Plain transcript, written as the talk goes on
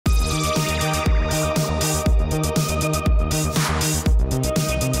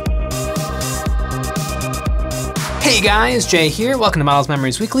Hey guys, Jay here. Welcome to Models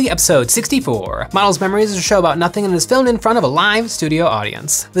Memories Weekly, episode 64. Models Memories is a show about nothing and is filmed in front of a live studio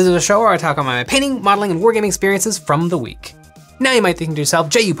audience. This is a show where I talk about my painting, modeling, and wargaming experiences from the week. Now you might think to yourself,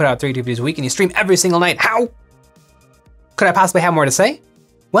 Jay, you put out 3 videos a week and you stream every single night. How could I possibly have more to say?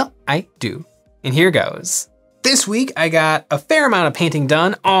 Well, I do. And here goes. This week, I got a fair amount of painting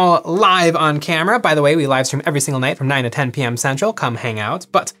done, all live on camera. By the way, we live stream every single night from 9 to 10 p.m. Central. Come hang out.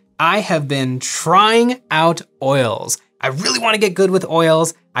 But I have been trying out oils. I really want to get good with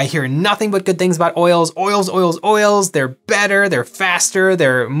oils. I hear nothing but good things about oils. Oils. They're better, they're faster,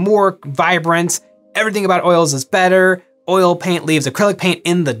 they're more vibrant. Everything about oils is better. Oil paint leaves acrylic paint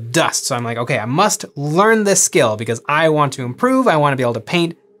in the dust. So I'm like, okay, I must learn this skill because I want to improve. I want to be able to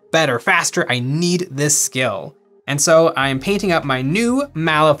paint better, faster. I need this skill. And so I'm painting up my new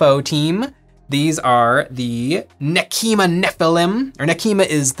Malifaux team. These are the Nekima Nephilim, or Nekima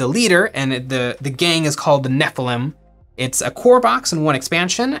is the leader, and the gang is called the Nephilim. It's a core box and 1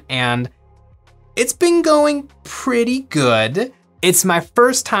 expansion, and it's been going pretty good. It's my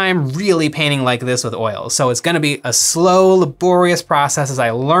first time really painting like this with oils, so it's gonna be a slow, laborious process as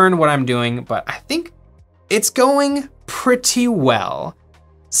I learn what I'm doing, but I think it's going pretty well.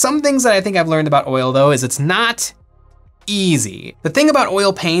 Some things that I think I've learned about oil though is it's not easy. The thing about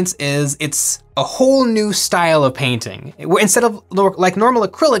oil paints is it's a whole new style of painting. Instead of like normal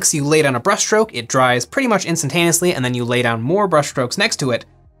acrylics, you lay down a brush stroke, it dries pretty much instantaneously, and then you lay down more brush strokes next to it.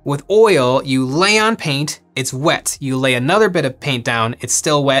 With oil, you lay on paint, it's wet. You lay another bit of paint down, it's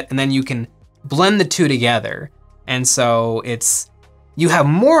still wet, and then you can blend the two together. And so you have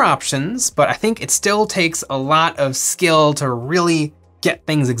more options, but I think it still takes a lot of skill to really get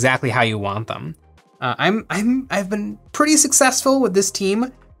things exactly how you want them. I've been pretty successful with this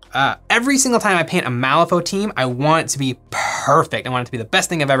team. Every single time I paint a Malifaux team, I want it to be perfect. I want it to be the best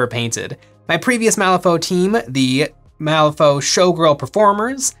thing I've ever painted. My previous Malifaux team, the Malifaux Showgirl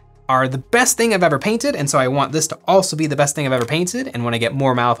Performers, are the best thing I've ever painted, and so I want this to also be the best thing I've ever painted, and when I get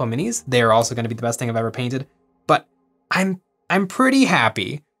more Malifaux minis, they're also gonna be the best thing I've ever painted. But I'm pretty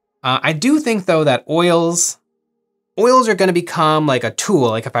happy. I do think though that oils are gonna become like a tool.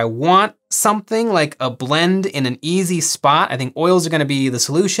 Like if I want something like a blend in an easy spot, I think oils are gonna be the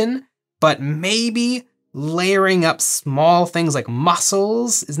solution, but maybe layering up small things like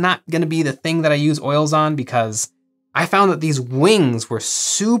muscles is not gonna be the thing that I use oils on, because I found that these wings were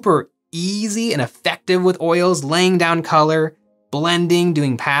super easy and effective with oils, laying down color, blending,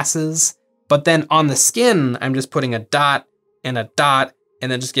 doing passes. But then on the skin, I'm just putting a dot, and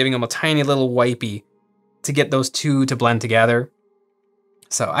then just giving them a tiny little wipey to get those two to blend together.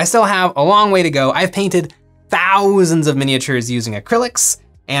 So I still have a long way to go. I've painted thousands of miniatures using acrylics,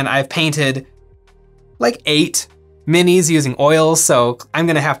 and I've painted like 8 minis using oils, so I'm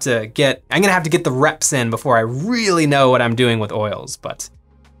gonna have to get the reps in before I really know what I'm doing with oils, but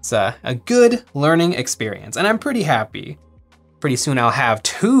it's a good learning experience, and I'm pretty happy. Pretty soon I'll have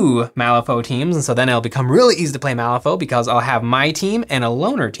 2 Malifaux teams, and so then it'll become really easy to play Malifaux because I'll have my team and a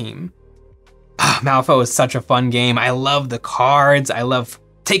loner team. Malifaux is such a fun game. I love the cards. I love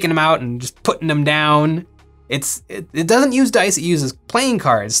taking them out and just putting them down. It doesn't use dice, it uses playing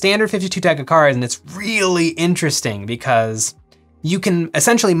cards, standard 52 deck of cards, and it's really interesting because you can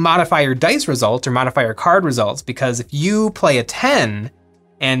essentially modify your dice results or modify your card results, because if you play a 10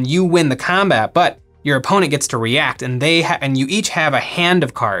 and you win the combat, but your opponent gets to react, and you each have a hand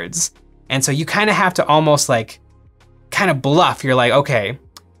of cards, and so you kind of have to almost like kind of bluff. You're like, okay,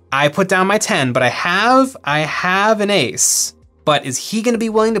 I put down my 10, but I have an ace, but is he gonna be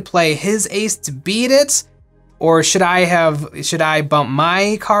willing to play his ace to beat it? Or should I bump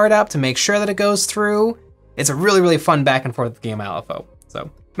my card up to make sure that it goes through? It's a really, really fun back and forth game, Malifaux. So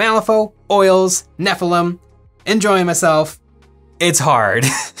Malifaux, oils, Nephilim, enjoying myself. It's hard.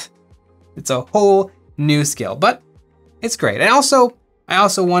 It's a whole new skill, but it's great. And I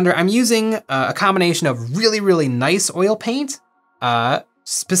also wonder, I'm using a combination of really, really nice oil paint,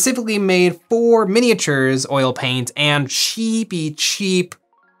 specifically made for miniatures oil paint, and cheap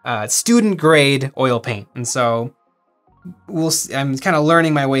student grade oil paint. And so I'm kind of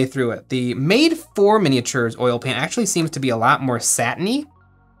learning my way through it. The made for miniatures oil paint actually seems to be a lot more satiny.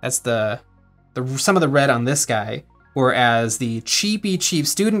 That's some of the red on this guy. Whereas the cheap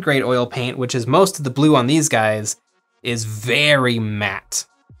student grade oil paint, which is most of the blue on these guys, is very matte.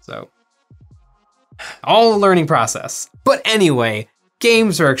 So all a learning process. But anyway,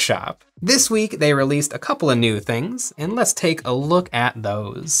 Games Workshop. This week, they released a couple of new things, and let's take a look at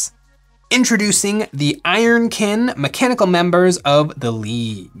those. Introducing the Ironkin mechanical members of the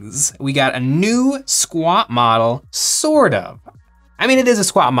Leagues. We got a new squat model, sort of. I mean, it is a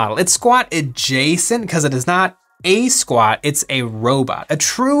squat model. It's squat adjacent because it is not a squat, it's a robot, a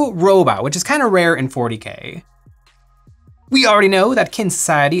true robot, which is kind of rare in 40K. We already know that Kin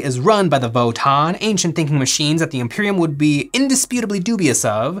society is run by the Votan, ancient thinking machines that the Imperium would be indisputably dubious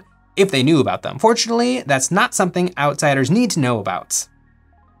of if they knew about them. Fortunately, that's not something outsiders need to know about.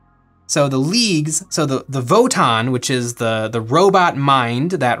 So the leagues, so the Votan, which is the robot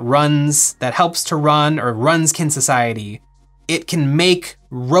mind that helps to run or runs Kin society, it can make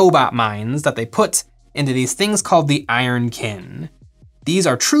robot minds that they put into these things called the Iron Kin. These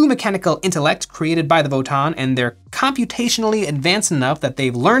are true mechanical intellect created by the Votan, and they're computationally advanced enough that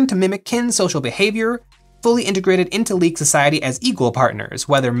they've learned to mimic Kin social behavior, fully integrated into League society as equal partners.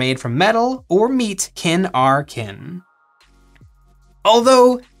 Whether made from metal or meat, Kin are kin.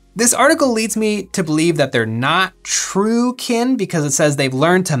 Although, this article leads me to believe that they're not true kin because it says they've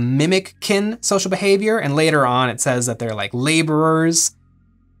learned to mimic kin social behavior, and later on it says that they're like laborers.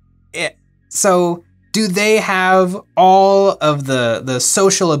 So do they have all of the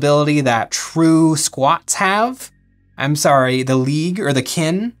social ability that true squats have? I'm sorry, the League or the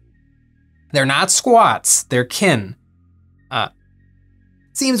kin? They're not squats, they're kin.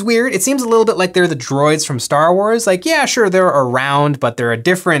 Seems weird. It seems a little bit like they're the droids from Star Wars. Like, yeah, sure, they're around, but they're a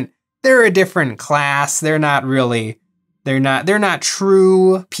different class. They're not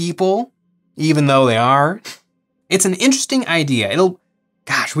true people, even though they are. It's an interesting idea.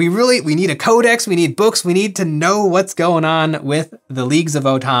 Gosh, we need a codex, we need books, we need to know what's going on with the Leagues of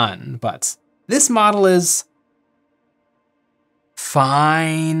Votan. But this model is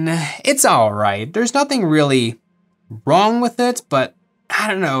fine. It's all right. There's nothing really wrong with it, but I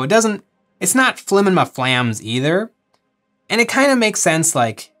don't know, it's not flimming my flams either. And it kind of makes sense,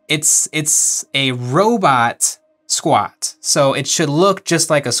 like, it's a robot squat, so it should look just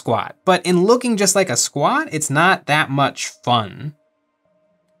like a squat. But in looking just like a squat, it's not that much fun.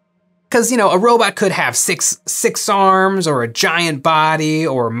 Because, you know, a robot could have six arms, or a giant body,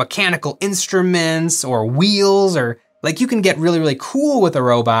 or mechanical instruments, or wheels, or, like, you can get really, really cool with a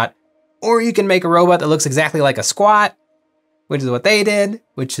robot, or you can make a robot that looks exactly like a squat, which is what they did,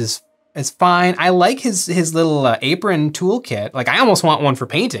 which is fine. I like his little apron toolkit. Like, I almost want one for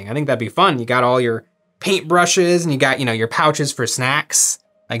painting. I think that'd be fun. You got all your paint brushes and you got, you know, your pouches for snacks.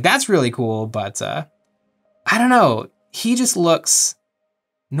 Like, that's really cool, but I don't know. He just looks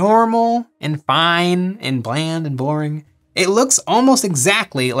normal and fine and bland and boring. It looks almost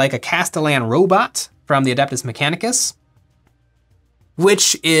exactly like a Castellan robot from the Adeptus Mechanicus,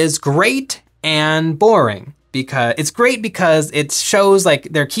 which is great and boring. Because it's great because it shows like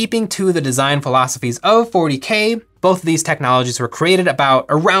they're keeping to the design philosophies of 40K. Both of these technologies were created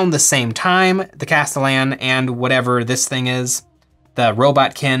around the same time, the Castellan and whatever this thing is, the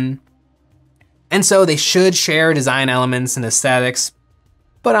robot kin. And so they should share design elements and aesthetics.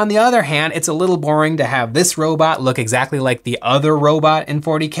 But on the other hand, it's a little boring to have this robot look exactly like the other robot in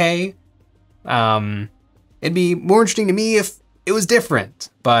 40K. It'd be more interesting to me if it was different,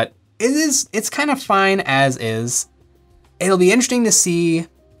 but it's kind of fine as is. It'll be interesting to see,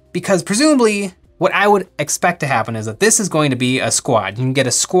 because presumably what I would expect to happen is that this is going to be a squad. You can get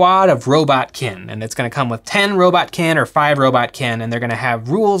a squad of robot kin, and it's gonna come with 10 robot kin or 5 robot kin, and they're gonna have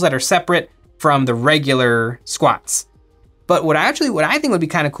rules that are separate from the regular squats. But what I think would be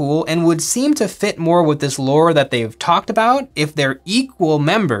kind of cool and would seem to fit more with this lore that they've talked about, if they're equal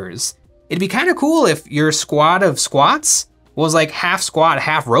members, it'd be kind of cool if your squad of squats was like half squat,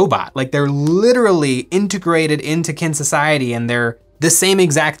 half robot. Like, they're literally integrated into kin society and they're the same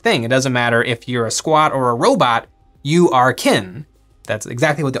exact thing. It doesn't matter if you're a squat or a robot, you are kin. That's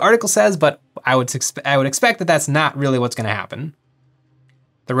exactly what the article says, but I would expect that that's not really what's gonna happen.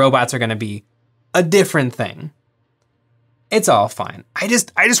 The robots are gonna be a different thing. It's all fine.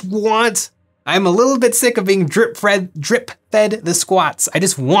 I'm a little bit sick of being drip fed the squats. I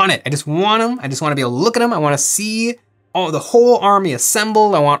just want it. I just want them. I just want to be able to look at them. I want to see the whole army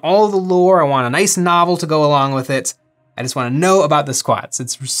assembled. I want all the lore. I want a nice novel to go along with it. I just want to know about the squats.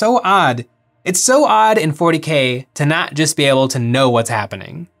 It's so odd. It's so odd in 40K to not just be able to know what's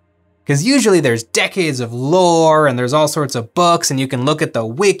happening. Because usually there's decades of lore and there's all sorts of books and you can look at the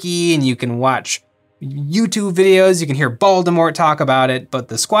wiki and you can watch YouTube videos, you can hear Voldemort talk about it, but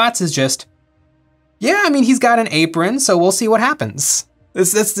the squats is just, yeah, I mean, he's got an apron, so we'll see what happens.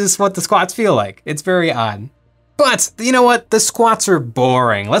 This is what the squats feel like. It's very odd. But you know what? The squats are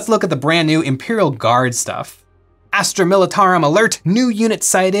boring. Let's look at the brand new Imperial Guard stuff. Astra Militarum alert, new units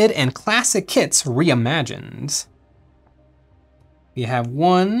sighted and classic kits reimagined. We have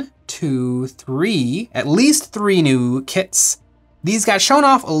 1, 2, 3, at least 3 new kits. These got shown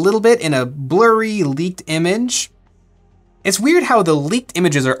off a little bit in a blurry leaked image. It's weird how the leaked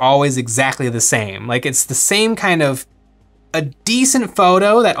images are always exactly the same. Like it's the same kind of a decent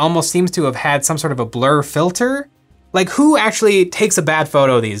photo that almost seems to have had some sort of a blur filter. Like who actually takes a bad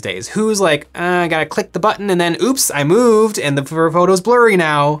photo these days? Who's like, I gotta click the button and then oops, I moved and the photo's blurry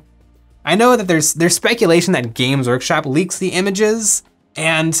now. I know that there's speculation that Games Workshop leaks the images,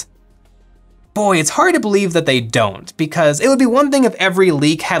 and boy, it's hard to believe that they don't, because it would be one thing if every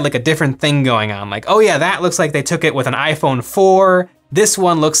leak had like a different thing going on. Like, oh yeah, that looks like they took it with an iPhone 4. This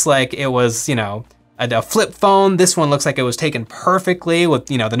one looks like it was, you know, a flip phone. This one looks like it was taken perfectly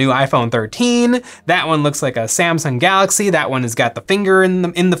with, you know, the new iPhone 13. That one looks like a Samsung Galaxy. That one has got the finger in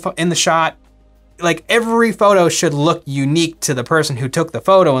the shot. Like every photo should look unique to the person who took the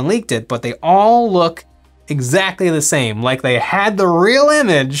photo and leaked it, but they all look exactly the same. Like they had the real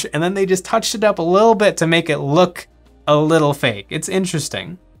image and then they just touched it up a little bit to make it look a little fake. It's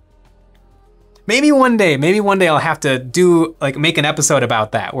interesting. Maybe one day I'll have to make an episode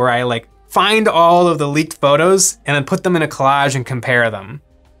about that where I like find all of the leaked photos and then put them in a collage and compare them.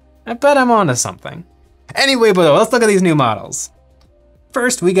 I bet I'm onto something. Anyway, but let's look at these new models.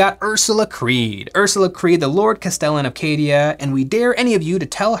 First, we got Ursula Creed. Ursula Creed, the Lord Castellan of Cadia, and we dare any of you to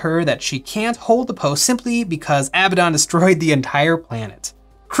tell her that she can't hold the post simply because Abaddon destroyed the entire planet.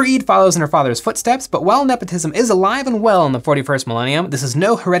 Creed follows in her father's footsteps, but while nepotism is alive and well in the 41st millennium, this is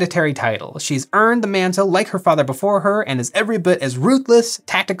no hereditary title. She's earned the mantle like her father before her and is every bit as ruthless,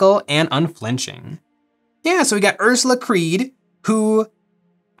 tactical, and unflinching. Yeah, so we got Ursula Creed, who,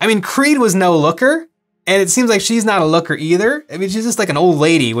 I mean, Creed was no looker, and it seems like she's not a looker either. I mean, she's just like an old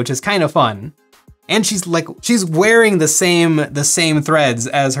lady, which is kind of fun. And she's wearing the same threads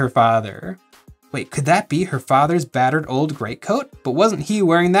as her father. Wait, could that be her father's battered old greatcoat? But wasn't he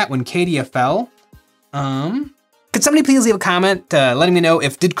wearing that when Cadia fell? Could somebody please leave a comment letting me know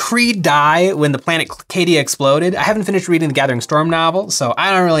did Creed die when the planet Cadia exploded? I haven't finished reading the Gathering Storm novel, so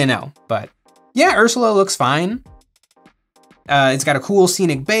I don't really know. But yeah, Ursula looks fine. It's got a cool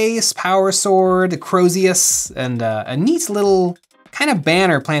scenic base, power sword, Crozius, and a neat little kind of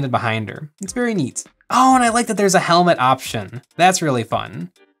banner planted behind her. It's very neat. Oh, and I like that there's a helmet option. That's really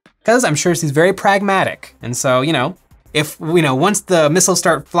fun. Because I'm sure she's very pragmatic. And so, you know, once the missiles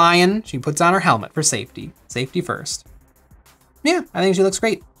start flying, she puts on her helmet for safety. Safety first. Yeah, I think she looks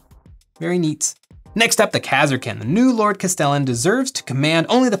great. Very neat. Next up, the Kazarkin. The new Lord Castellan deserves to command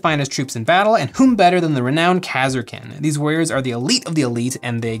only the finest troops in battle, and whom better than the renowned Kazarkin. These warriors are the elite of the elite,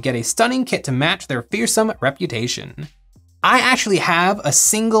 and they get a stunning kit to match their fearsome reputation. I actually have a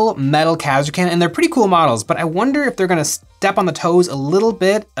single metal Kazarkin, and they're pretty cool models, but I wonder if they're gonna step on the toes a little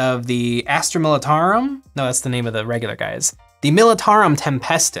bit of the Astra Militarum. No, that's the name of the regular guys. The Militarum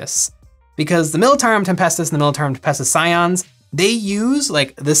Tempestus. Because the Militarum Tempestus and the Militarum Tempestus Scions, they use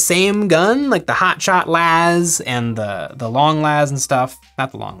like the same gun, like the Hotshot Las and the Long Las and stuff.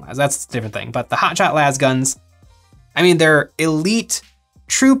 Not the Long Las, that's a different thing, but the Hotshot Las guns. I mean, they're elite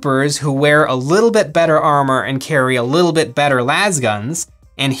troopers who wear a little bit better armor and carry a little bit better las guns.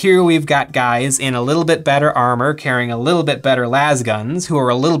 And here we've got guys in a little bit better armor carrying a little bit better las guns who are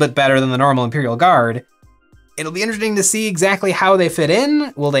a little bit better than the normal Imperial Guard. It'll be interesting to see exactly how they fit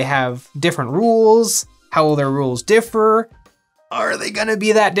in. Will they have different rules? How will their rules differ? Are they gonna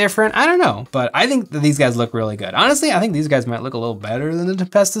be that different? I don't know, but I think that these guys look really good. Honestly, I think these guys might look a little better than the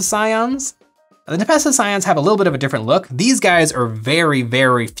Tempestus Scions. The Tempestus Scions have a little bit of a different look. These guys are very,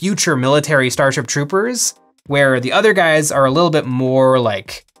 very future military Starship Troopers, where the other guys are a little bit more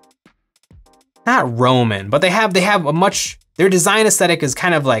like, not Roman, but they have a much, their design aesthetic is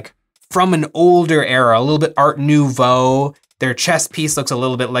kind of like from an older era, a little bit Art Nouveau. Their chest piece looks a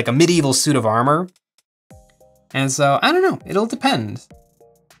little bit like a medieval suit of armor. And so, I don't know, it'll depend.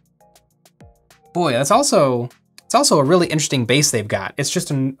 Boy, it's also a really interesting base they've got. It's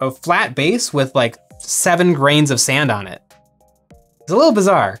just a flat base with like 7 grains of sand on it. It's a little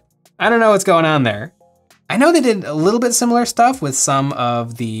bizarre. I don't know what's going on there. I know they did a little bit similar stuff with some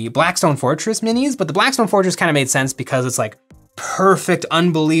of the Blackstone Fortress minis, but the Blackstone Fortress kind of made sense because it's like perfect,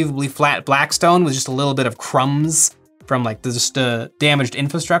 unbelievably flat Blackstone with just a little bit of crumbs from like just damaged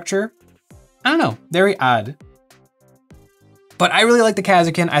infrastructure. I don't know, very odd. But I really like the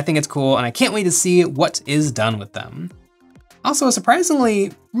Kazarkin, I think it's cool, and I can't wait to see what is done with them. Also, a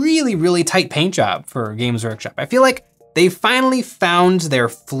surprisingly really, really tight paint job for Games Workshop. I feel like they finally found their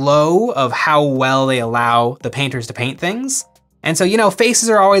flow of how well they allow the painters to paint things. And so, you know, faces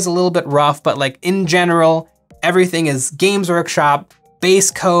are always a little bit rough, but like in general, everything is Games Workshop, base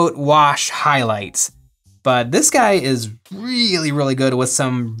coat, wash, highlights. But this guy is really, really good with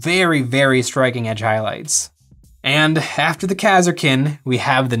some very, very striking edge highlights. And after the Kazarkin, we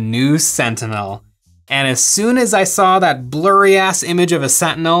have the new Sentinel. And as soon as I saw that blurry ass image of a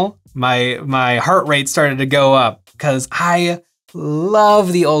Sentinel, my heart rate started to go up because I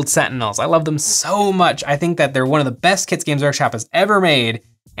love the old Sentinels. I love them so much. I think that they're one of the best kits Games Workshop has ever made.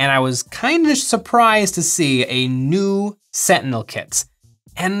 And I was kind of surprised to see a new Sentinel kit.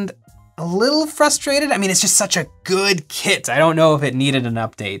 And a little frustrated. I mean, it's just such a good kit. I don't know if it needed an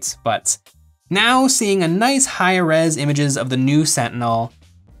update, but now seeing a nice high-res images of the new Sentinel,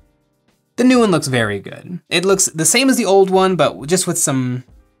 the new one looks very good. It looks the same as the old one, but just with some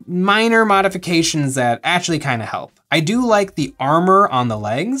minor modifications that actually kind of help. I do like the armor on the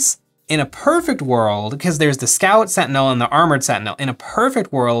legs. In a perfect world, because there's the Scout Sentinel and the Armored Sentinel, in a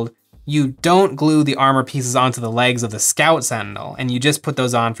perfect world, you don't glue the armor pieces onto the legs of the Scout Sentinel, and you just put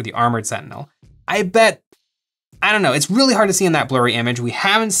those on for the Armored Sentinel. I bet, I don't know, it's really hard to see in that blurry image. We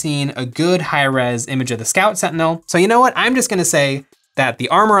haven't seen a good high-res image of the Scout Sentinel. So you know what, I'm just gonna say that the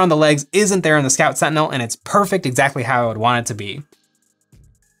armor on the legs isn't there in the Scout Sentinel, and it's perfect exactly how I would want it to be.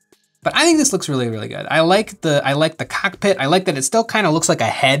 But I think this looks really, really good. I like the cockpit. I like that it still kind of looks like a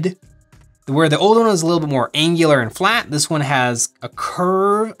head. Where the old one was a little bit more angular and flat, this one has a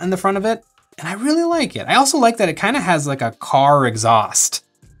curve in the front of it, and I really like it. I also like that it kind of has like a car exhaust,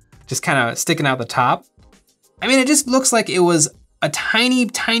 just kind of sticking out the top. I mean, it just looks like it was a tiny,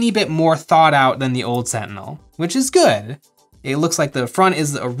 tiny bit more thought out than the old Sentinel, which is good. It looks like the front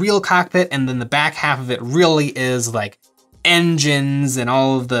is a real cockpit, and then the back half of it really is like engines and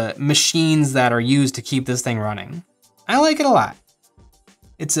all of the machines that are used to keep this thing running. I like it a lot.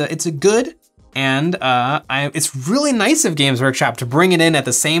 It's a good, and it's really nice of Games Workshop to bring it in at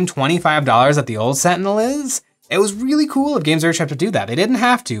the same $25 that the old Sentinel is. It was really cool of Games Workshop to do that. They didn't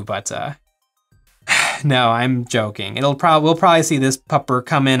have to, but no, I'm joking. We'll probably see this pupper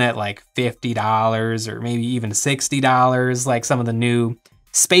come in at like $50 or maybe even $60, like some of the new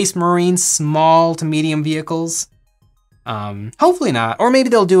Space Marine small to medium vehicles. Hopefully not, or maybe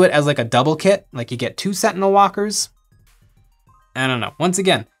they'll do it as like a double kit, like you get 2 Sentinel walkers. I don't know. Once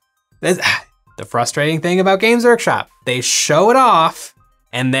again, the frustrating thing about Games Workshop, they show it off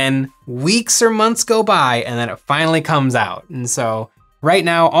and then weeks or months go by and then it finally comes out. And so right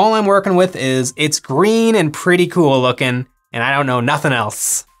now, all I'm working with is it's green and pretty cool looking and I don't know nothing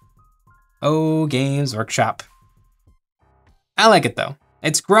else. Oh, Games Workshop. I like it though.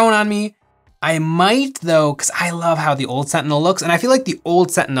 It's grown on me. I might though, because I love how the old Sentinel looks and I feel like the old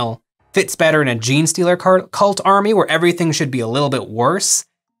Sentinel fits better in a Gene Stealer cult army where everything should be a little bit worse.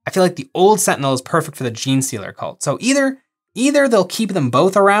 I feel like the old Sentinel is perfect for the Gene Stealer cult. So either they'll keep them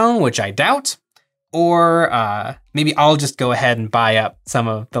both around, which I doubt, or maybe I'll just go ahead and buy up some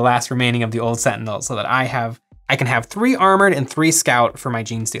of the last remaining of the old Sentinel so that I can have 3 armored and 3 scout for my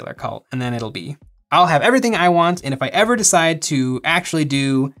Gene Stealer cult. And then I'll have everything I want. And if I ever decide to actually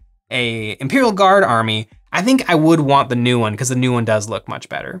do a Imperial Guard army, I think I would want the new one because the new one does look much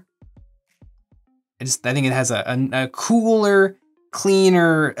better. I think it has a cooler,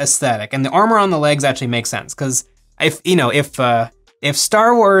 cleaner aesthetic, and the armor on the legs actually makes sense because if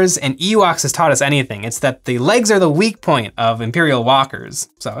Star Wars and Ewoks has taught us anything, it's that the legs are the weak point of Imperial walkers.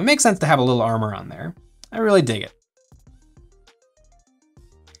 So it makes sense to have a little armor on there. I really dig it.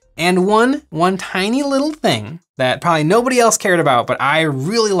 And one tiny little thing that probably nobody else cared about, but I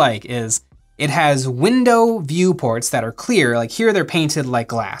really like is it has window viewports that are clear. Like here they're painted like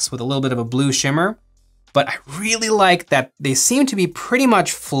glass with a little bit of a blue shimmer. But I really like that they seem to be pretty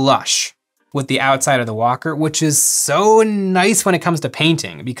much flush with the outside of the walker, which is so nice when it comes to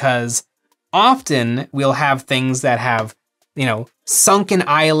painting because often we'll have things that have, sunken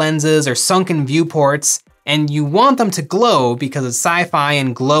eye lenses or sunken viewports, and you want them to glow because it's sci-fi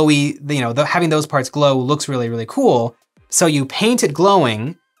and glowy, having those parts glow looks really, really cool. So you paint it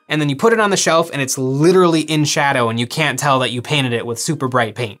glowing and then you put it on the shelf and it's literally in shadow and you can't tell that you painted it with super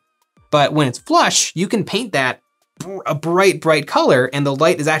bright paint. But when it's flush, you can paint that a bright, bright color and the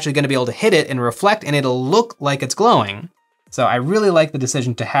light is actually gonna be able to hit it and reflect and it'll look like it's glowing. So I really like the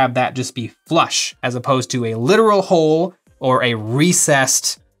decision to have that just be flush as opposed to a literal hole or a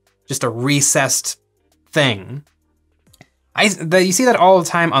recessed thing. You see that all the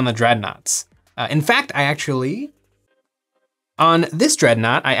time on the Dreadnoughts. In fact, on this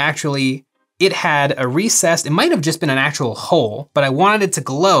Dreadnought, it had a recessed, it might have just been an actual hole, but I wanted it to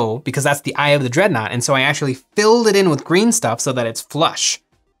glow because that's the eye of the Dreadnought. And so I actually filled it in with green stuff so that it's flush.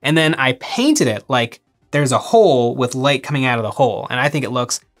 And then I painted it like there's a hole with light coming out of the hole. And I think it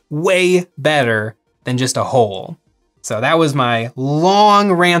looks way better than just a hole. So that was my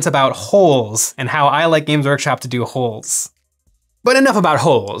long rant about holes and how I like Games Workshop to do holes. But enough about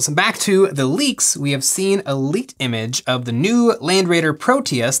holes. Back to the leaks. We have seen a leaked image of the new Land Raider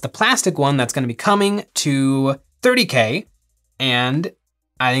Proteus, the plastic one that's gonna be coming to 30K, and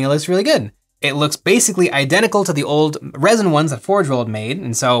I think it looks really good. It looks basically identical to the old resin ones that Forge World made,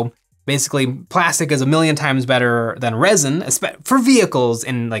 and so basically plastic is a million times better than resin, for vehicles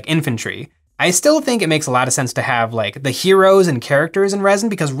in like infantry. I still think it makes a lot of sense to have like the heroes and characters in resin,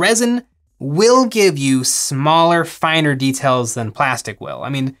 because resin will give you smaller, finer details than plastic will. I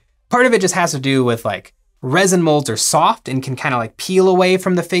mean, part of it just has to do with like resin molds are soft and can kind of like peel away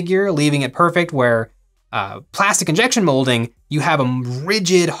from the figure, leaving it perfect, where plastic injection molding, you have a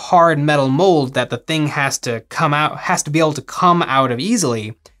rigid, hard metal mold that the thing has to be able to come out of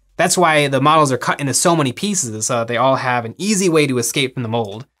easily. That's why the models are cut into so many pieces, so that they all have an easy way to escape from the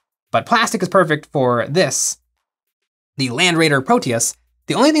mold. But plastic is perfect for this, the Land Raider Proteus.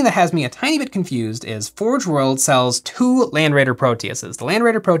 The only thing that has me a tiny bit confused is Forge World sells 2 Land Raider Proteuses, the Land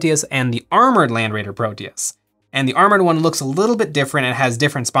Raider Proteus and the armored Land Raider Proteus. And the armored one looks a little bit different. It has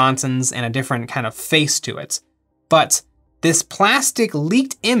different sponsons and a different kind of face to it. But this plastic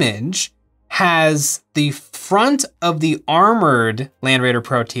leaked image has the front of the armored Land Raider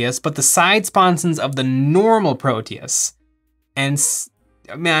Proteus, but the side sponsons of the normal Proteus. And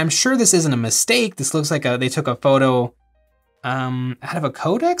I mean, I'm sure this isn't a mistake. This looks like they took a photo out of a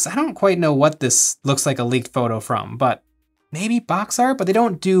codex? I don't quite know what this looks like a leaked photo from, but maybe box art, but they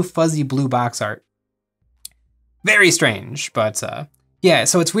don't do fuzzy blue box art. Very strange, but yeah,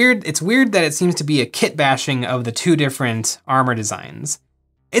 so it's weird. It's weird that it seems to be a kit bashing of the 2 different armor designs.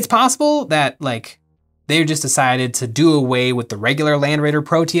 It's possible that like they just decided to do away with the regular Land Raider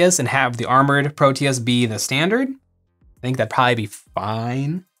Proteus and have the armored Proteus be the standard. I think that'd probably be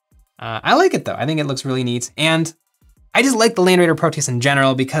fine. I like it though. I think it looks really neat. And I just like the Land Raider Proteus in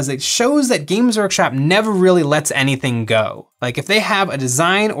general because it shows that Games Workshop never really lets anything go. Like if they have a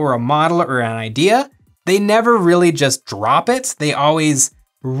design or a model or an idea, they never really just drop it. They always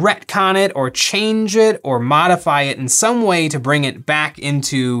retcon it or change it or modify it in some way to bring it back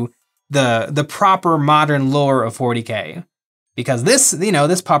into the proper modern lore of 40K. Because this, you know,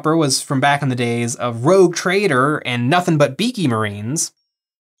 this pupper was from back in the days of Rogue Trader and nothing but beaky Marines.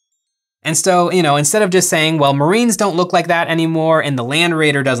 And so, you know, instead of just saying, well, Marines don't look like that anymore and the Land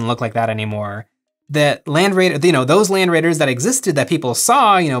Raider doesn't look like that anymore, that Land Raider, you know, those Land Raiders that existed that people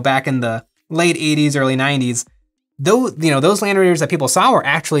saw, you know, back in the late 80s, early 90s, those, you know, those Land Raiders that people saw were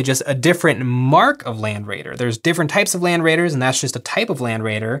actually just a different mark of Land Raider. There's different types of Land Raiders, and that's just a type of Land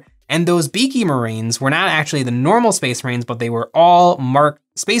Raider. And those beaky Marines were not actually the normal Space Marines, but they were all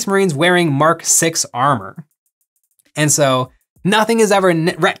Space Marines wearing Mark 6 armor. And so nothing is ever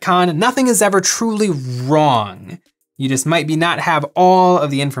retconned, nothing is ever truly wrong. You just might not have all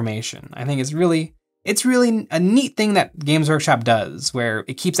of the information. I think it's really a neat thing that Games Workshop does, where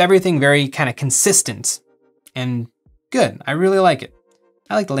it keeps everything very kind of consistent and good. I really like it.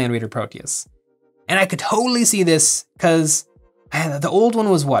 I like the Land Raider Proteus. And I could totally see this, because the old one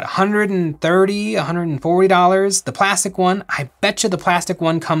was what, $130, $140? The plastic one, I bet you the plastic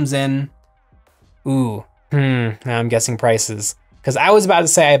one comes in, now I'm guessing prices. Because I was about to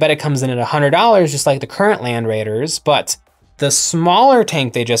say, I bet it comes in at $100, just like the current Land Raiders, but the smaller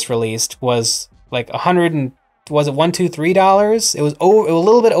tank they just released was like was it $1, $2, $3? It was a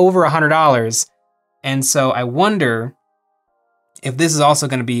little bit over $100. And so I wonder if this is also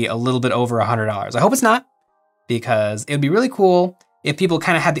gonna be a little bit over $100. I hope it's not, because it would be really cool if people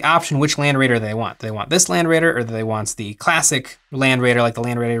kind of had the option which Land Raider they want. Do they want this Land Raider, or do they want the classic Land Raider, like the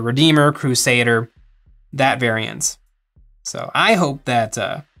Land Raider Redeemer, Crusader, that variant. So I hope that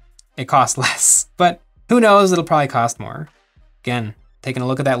it costs less, but who knows, it'll probably cost more. Again, taking a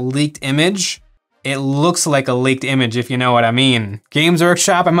look at that leaked image, it looks like a leaked image, if you know what I mean. Games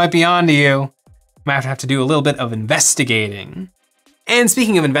Workshop, I might be on to you. Might have to do a little bit of investigating. And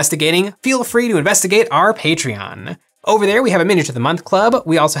speaking of investigating, feel free to investigate our Patreon. Over there, we have a Miniature of the Month Club.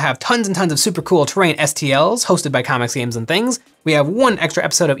 We also have tons and tons of super cool terrain STLs hosted by Comics, Games, and Things. We have 1 extra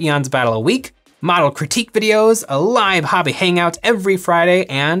episode of Eon's Battle a week, model critique videos, a live hobby hangout every Friday,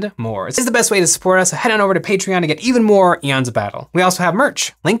 and more. This is the best way to support us, so head on over to Patreon to get even more Eon's Battle. We also have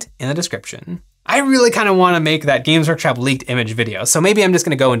merch, linked in the description. I really kind of want to make that Games Workshop leaked image video, so maybe I'm just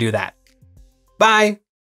gonna go and do that. Bye.